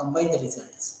have to combine the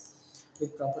results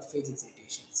with proper phase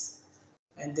excitations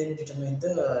and then determine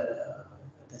the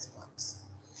response.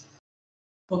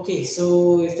 Okay,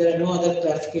 so if there are no other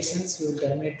clarifications, we will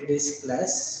terminate today's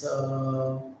class.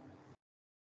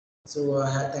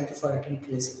 Thank you for attending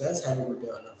today's class. Have a good day,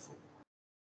 all of you.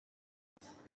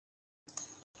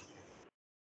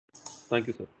 Thank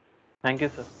you, sir. Thank you,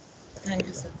 sir. Thank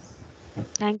you, sir.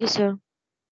 Thank you, sir.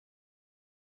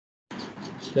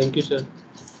 Thank you, sir.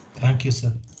 Thank you,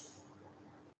 sir.